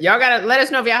good. Y'all got to let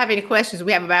us know if y'all have any questions.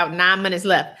 We have about 9 minutes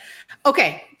left.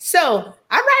 Okay. So, all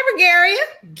right, Regalia,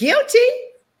 guilty.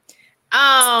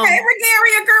 Hey,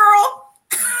 Regalia girl.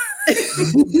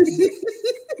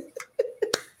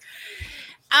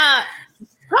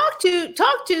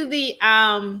 Talk to the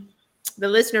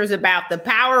listeners about the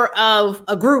power of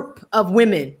a group of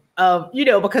women,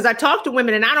 because I talk to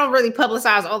women and I don't really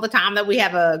publicize all the time that we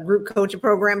have a group coaching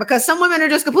program, because some women are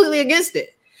just completely against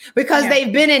it because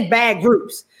they've been in bad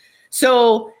groups.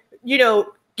 So,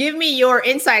 give me your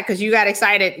insight, because you got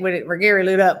excited when Regalia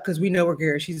lit up, because we know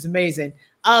Regalia, she's amazing,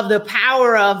 of the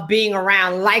power of being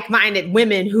around like-minded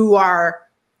women who are,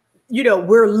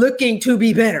 we're looking to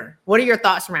be better. What are your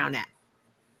thoughts around that?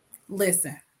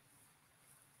 Listen,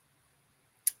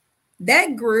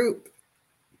 that group,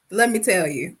 let me tell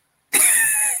you,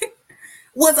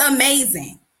 was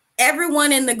amazing.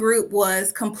 Everyone in the group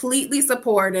was completely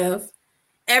supportive.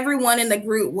 Everyone in the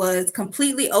group was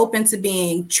completely open to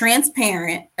being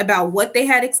transparent about what they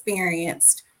had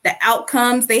experienced, the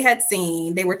outcomes they had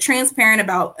seen. They were transparent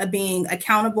about being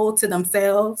accountable to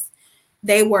themselves.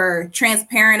 They were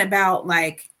transparent about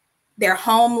like their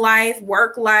home life,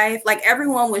 work life. Like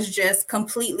everyone was just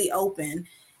completely open.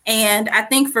 And I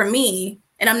think for me,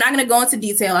 and I'm not going to go into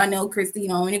detail. I know, Christy, you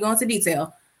don't want me to go into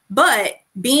detail, but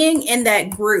being in that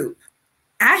group,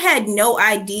 I had no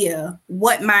idea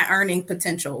what my earning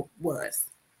potential was.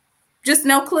 Just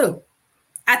no clue.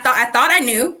 I thought I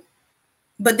knew.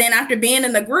 But then after being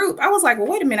in the group, I was like, well,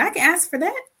 wait a minute, I can ask for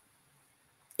that.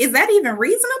 Is that even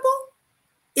reasonable?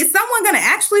 Is someone going to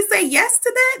actually say yes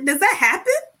to that? Does that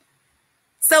happen?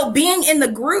 So being in the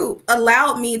group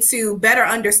allowed me to better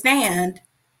understand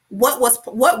what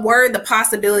were the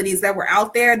possibilities that were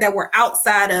out there that were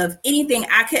outside of anything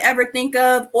I could ever think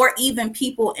of, or even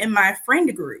people in my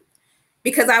friend group.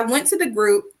 Because I went to the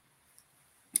group,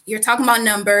 you're talking about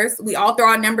numbers. We all throw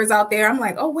our numbers out there. I'm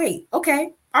like, oh, wait,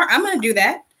 okay. All right, I'm going to do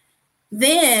that.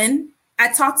 Then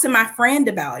I talked to my friend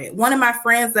about it. One of my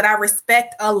friends that I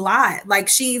respect a lot. Like,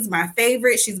 she's my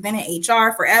favorite. She's been in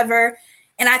HR forever.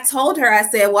 And I told her, I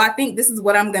said, well, I think this is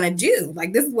what I'm going to do.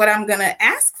 Like, this is what I'm going to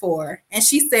ask for. And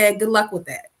she said, good luck with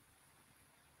that.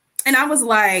 And I was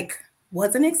like,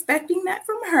 wasn't expecting that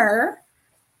from her,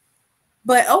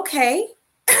 but okay.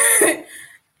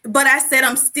 But I said,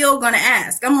 I'm still going to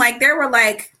ask. I'm like, there were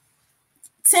like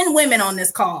 10 women on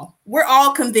this call. We're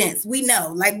all convinced. We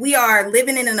know, like, we are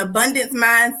living in an abundance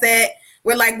mindset.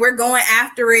 We're going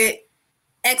after it,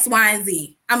 X, Y, and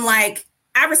Z. I'm like,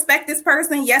 I respect this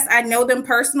person. Yes, I know them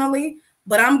personally,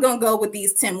 but I'm going to go with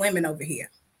these 10 women over here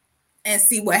and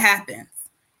see what happens.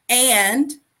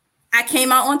 And I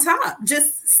came out on top,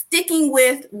 just sticking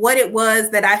with what it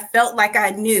was that I felt like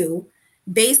I knew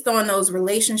based on those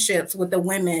relationships with the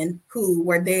women who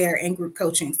were there in group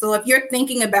coaching. So if you're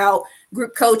thinking about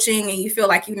group coaching and you feel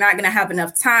like you're not going to have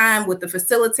enough time with the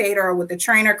facilitator or with the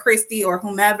trainer, Christy, or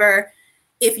whomever,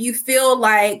 if you feel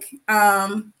like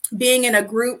being in a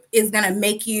group is going to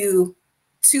make you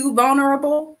too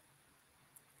vulnerable,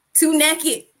 too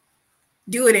naked,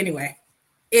 do it anyway.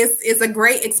 It's a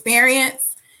great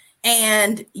experience,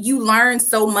 and you learn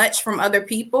so much from other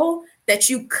people that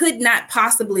you could not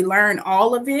possibly learn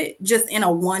all of it just in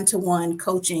a one-to-one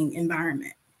coaching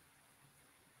environment.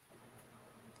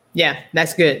 Yeah,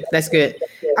 that's good. That's good.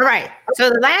 All right. So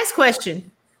the last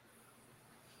question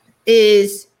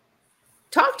is,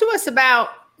 talk to us about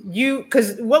you,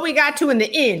 because what we got to in the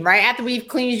end, right? After we've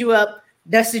cleaned you up,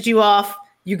 dusted you off,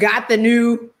 you got the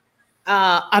new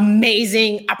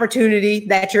amazing opportunity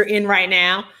that you're in right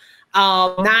now.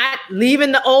 Not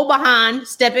leaving the old behind,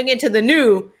 stepping into the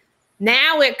new.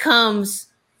 Now it comes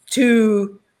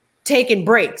to taking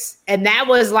breaks. And that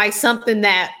was like something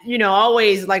that, you know,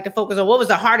 always like to focus on. What was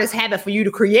the hardest habit for you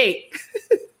to create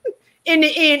in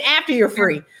the end after you're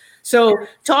free? So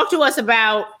talk to us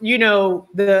about, you know,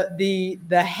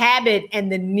 the habit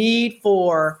and the need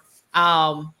for,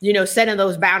 you know, setting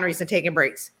those boundaries and taking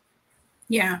breaks.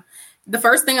 Yeah. The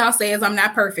first thing I'll say is I'm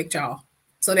not perfect, y'all.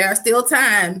 So there are still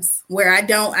times where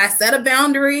I set a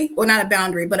boundary, or not a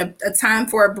boundary, but a time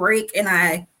for a break, and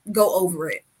I go over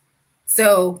it.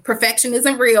 So perfection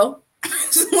isn't real. I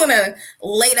just want to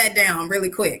lay that down really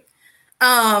quick.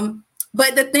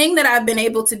 But the thing that I've been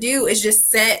able to do is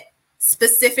just set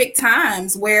specific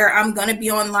times where I'm going to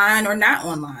be online or not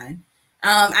online.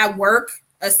 I work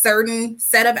a certain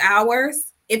set of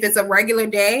hours if it's a regular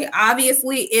day.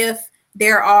 Obviously, if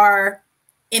there are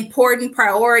important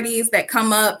priorities that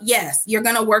come up, yes, you're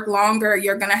going to work longer.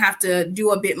 You're going to have to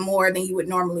do a bit more than you would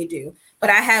normally do. But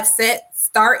I have set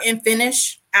start and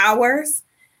finish hours,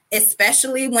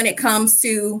 especially when it comes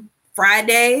to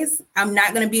Fridays. I'm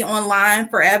not going to be online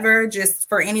forever just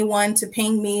for anyone to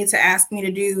ping me to ask me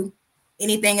to do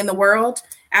anything in the world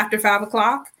after 5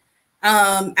 o'clock.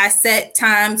 I set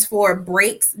times for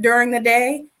breaks during the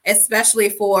day, especially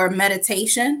for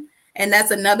meditation. And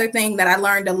that's another thing that I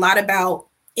learned a lot about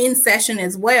in session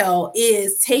as well,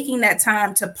 is taking that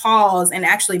time to pause and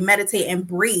actually meditate and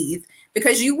breathe,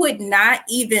 because you would not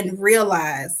even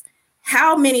realize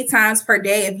how many times per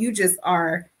day, if you just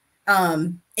are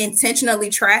intentionally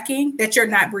tracking, that you're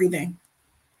not breathing.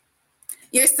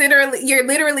 You're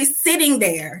literally sitting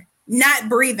there, not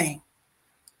breathing,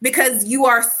 because you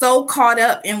are so caught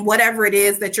up in whatever it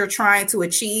is that you're trying to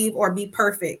achieve or be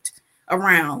perfect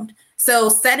around. So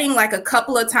setting like a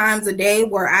couple of times a day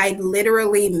where I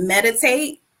literally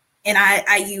meditate, and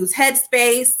I use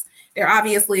Headspace. There are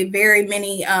obviously very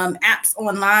many apps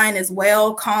online as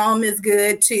well. Calm is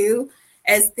good too,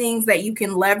 as things that you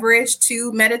can leverage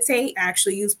to meditate. I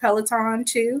actually use Peloton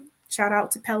too. Shout out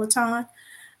to Peloton.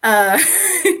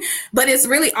 But it's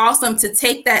really awesome to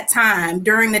take that time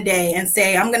during the day and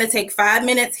say, I'm going to take 5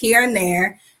 minutes here and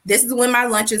there. This is when my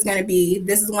lunch is going to be.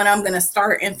 This is when I'm going to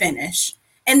start and finish.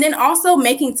 And then also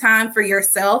making time for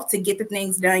yourself to get the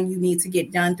things done you need to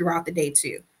get done throughout the day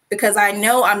too. Because I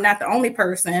know I'm not the only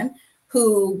person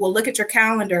who will look at your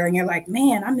calendar and you're like,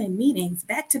 man, I'm in meetings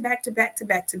back to back to back to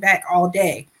back to back all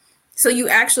day. So you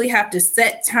actually have to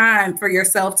set time for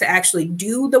yourself to actually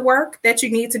do the work that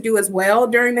you need to do as well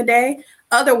during the day.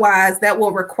 Otherwise, that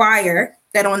will require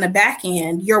that on the back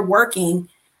end, you're working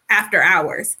after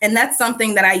hours. And that's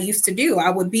something that I used to do. I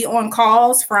would be on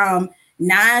calls from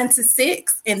 9 to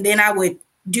 6, and then I would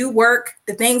do work,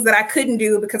 the things that I couldn't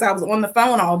do because I was on the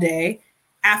phone all day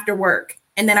after work.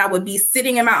 And then I would be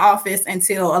sitting in my office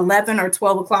until 11 or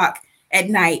 12 o'clock at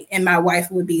night, and my wife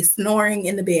would be snoring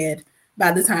in the bed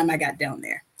by the time I got down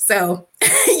there. So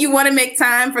you want to make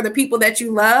time for the people that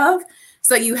you love.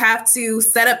 So you have to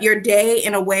set up your day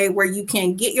in a way where you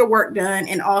can get your work done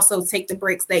and also take the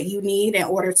breaks that you need in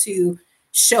order to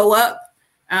show up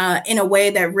in a way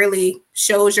that really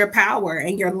shows your power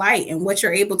and your light and what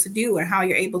you're able to do and how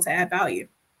you're able to add value.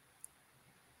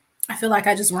 I feel like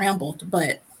I just rambled,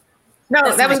 but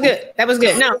no, that was good. That was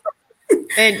good. No,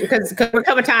 and because we're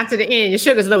coming time to the end, your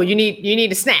sugar's low. You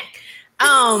need a snack.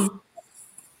 I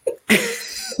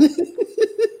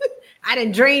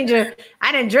didn't drain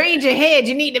your head.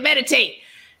 You need to meditate.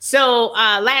 So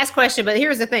last question, but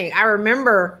here's the thing. I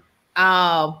remember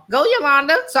go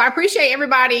Yolanda. So I appreciate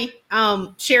everybody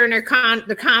sharing their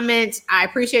comments. I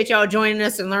appreciate y'all joining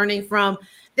us and learning from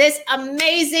this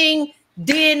amazing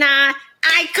D&I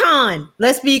icon.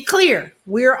 Let's be clear.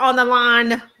 We're on the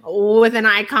line with an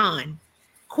icon,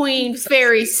 Queen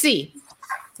Fairy C.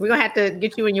 We're going to have to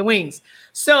get you in your wings.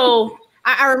 So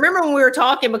I remember when we were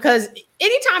talking, because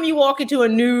anytime you walk into a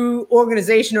new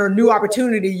organization or a new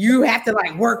opportunity, you have to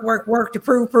like work to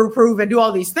prove and do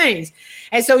all these things.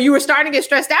 And so you were starting to get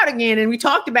stressed out again. And we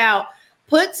talked about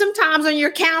put some times on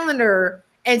your calendar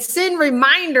and send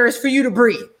reminders for you to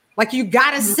breathe. Like you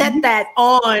got to set that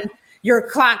on your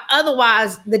clock.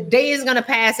 Otherwise, the day is going to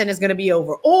pass and it's going to be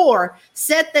over. Or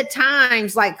set the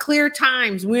times, like clear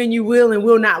times when you will and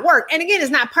will not work. And again,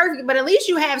 it's not perfect, but at least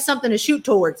you have something to shoot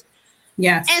towards.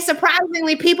 Yes. And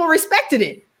surprisingly, people respected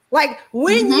it. Like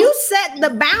when you set the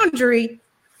boundary,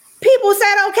 people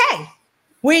said, okay.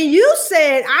 When you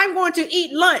said, I'm going to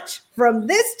eat lunch from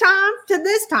this time to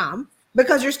this time,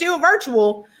 because you're still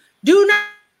virtual, do not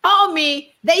call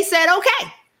me. They said,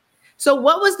 okay. So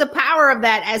what was the power of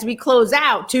that as we close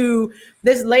out to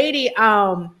this lady?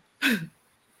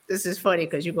 This is funny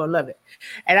because you're going to love it.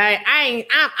 And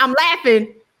I'm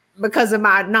laughing because of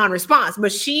my non-response,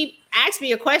 but she asked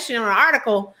me a question on an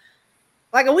article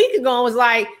like a week ago and was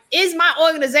like, is my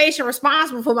organization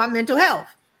responsible for my mental health?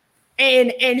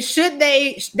 And should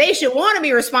they should want to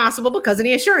be responsible because of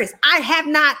the insurance. I have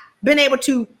not been able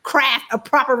to craft a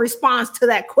proper response to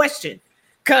that question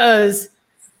because,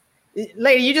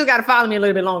 lady, you just got to follow me a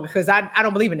little bit longer because I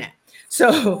don't believe in that.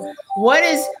 So what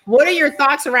are your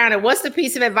thoughts around it? What's the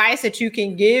piece of advice that you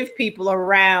can give people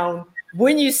around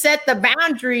when you set the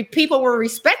boundary, people were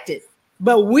respected,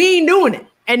 but we ain't doing it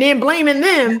and then blaming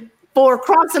them for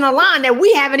crossing a line that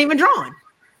we haven't even drawn?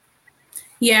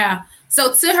 Yeah.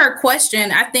 So to her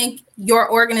question, I think your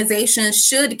organization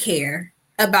should care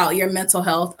about your mental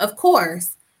health, of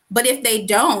course. But if they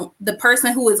don't, the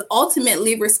person who is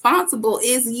ultimately responsible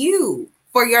is you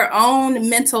for your own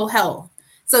mental health.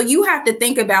 So you have to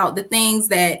think about the things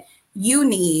that you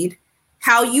need,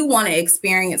 how you want to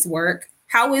experience work.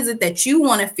 How is it that you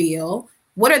want to feel?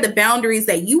 What are the boundaries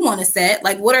that you want to set?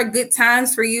 Like, what are good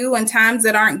times for you and times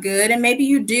that aren't good? And maybe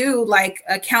you do like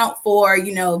account for,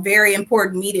 very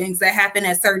important meetings that happen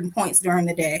at certain points during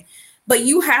the day. But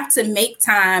you have to make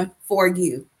time for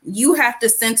you. You have to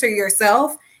center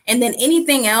yourself. And then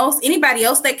anything else, anybody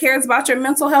else that cares about your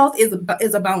mental health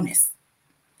is a bonus.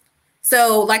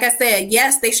 So like I said,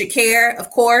 yes, they should care,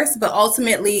 of course, but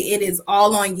ultimately it is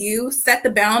all on you. Set the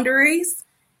boundaries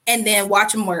and then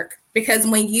watch them work. Because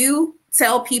when you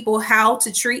tell people how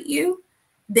to treat you,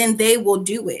 then they will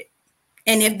do it.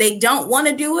 And if they don't want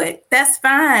to do it, that's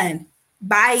fine.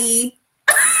 Bye.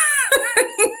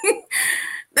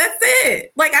 That's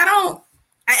it. Like,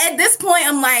 at this point,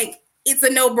 I'm like, it's a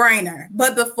no-brainer.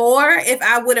 But before, if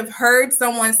I would have heard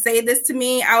someone say this to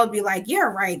me, I would be like, yeah,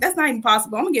 right. That's not even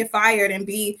possible. I'm gonna get fired and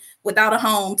be without a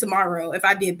home tomorrow if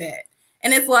I did that.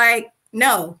 And it's like,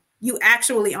 no, you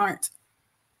actually aren't.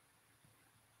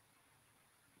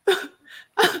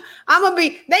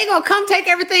 They gonna come take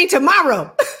everything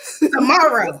tomorrow.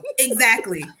 Tomorrow.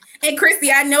 Exactly. And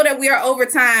Christy, I know that we are over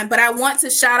time, but I want to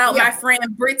shout out my friend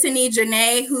Brittany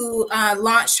Janae, who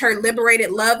launched her Liberated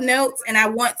Love Notes. And I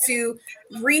want to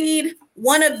read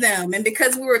one of them. And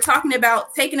because we were talking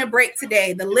about taking a break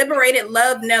today, the Liberated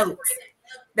Love Notes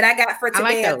that I got for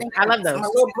today. I love those. I'm a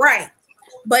little bright,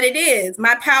 but it is.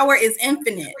 My power is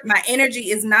infinite. My energy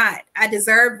is not. I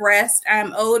deserve rest. I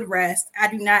am owed rest.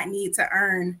 I do not need to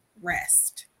earn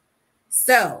rest.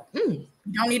 So you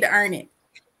don't need to earn it.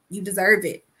 You deserve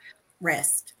it.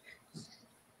 Rest.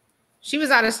 She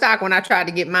was out of stock when I tried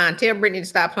to get mine. Tell Brittany to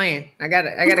stop playing. I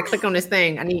gotta click on this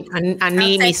thing. I need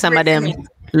me some Brittany. of them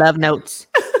love notes.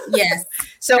 Yes.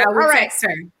 So I will all right. text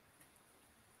her.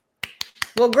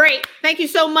 Well, great. Thank you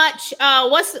so much.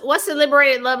 What's the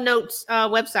Liberated Love Notes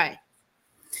website?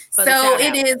 So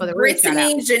it is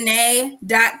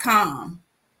BrittanyJanae.com.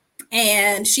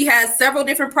 And she has several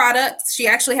different products. She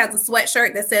actually has a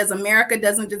sweatshirt that says America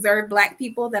doesn't deserve Black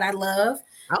people that I love.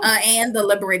 And the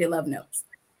Liberated Love Notes.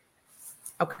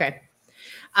 Okay.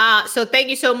 So thank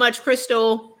you so much,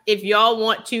 Crystal. If y'all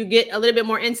want to get a little bit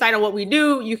more insight on what we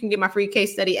do, you can get my free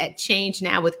case study at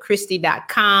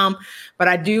changenowwithchristy.com. But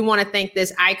I do want to thank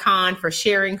this icon for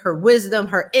sharing her wisdom,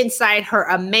 her insight, her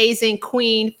amazing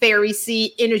queen fairy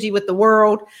seed energy with the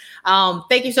world.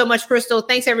 Thank you so much, Crystal.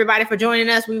 Thanks, everybody, for joining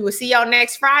us. We will see y'all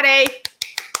next Friday.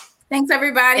 Thanks,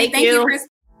 everybody. Thank you, Crystal.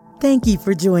 Thank you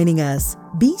for joining us.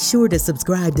 Be sure to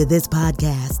subscribe to this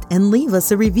podcast and leave us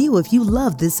a review if you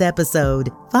love this episode.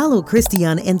 Follow Christy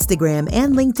on Instagram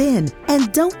and LinkedIn.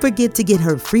 And don't forget to get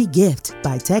her free gift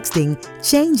by texting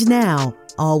Change Now,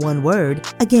 all one word.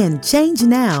 Again, Change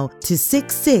Now to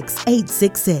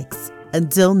 66866.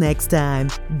 Until next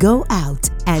time, go out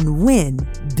and win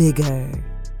bigger.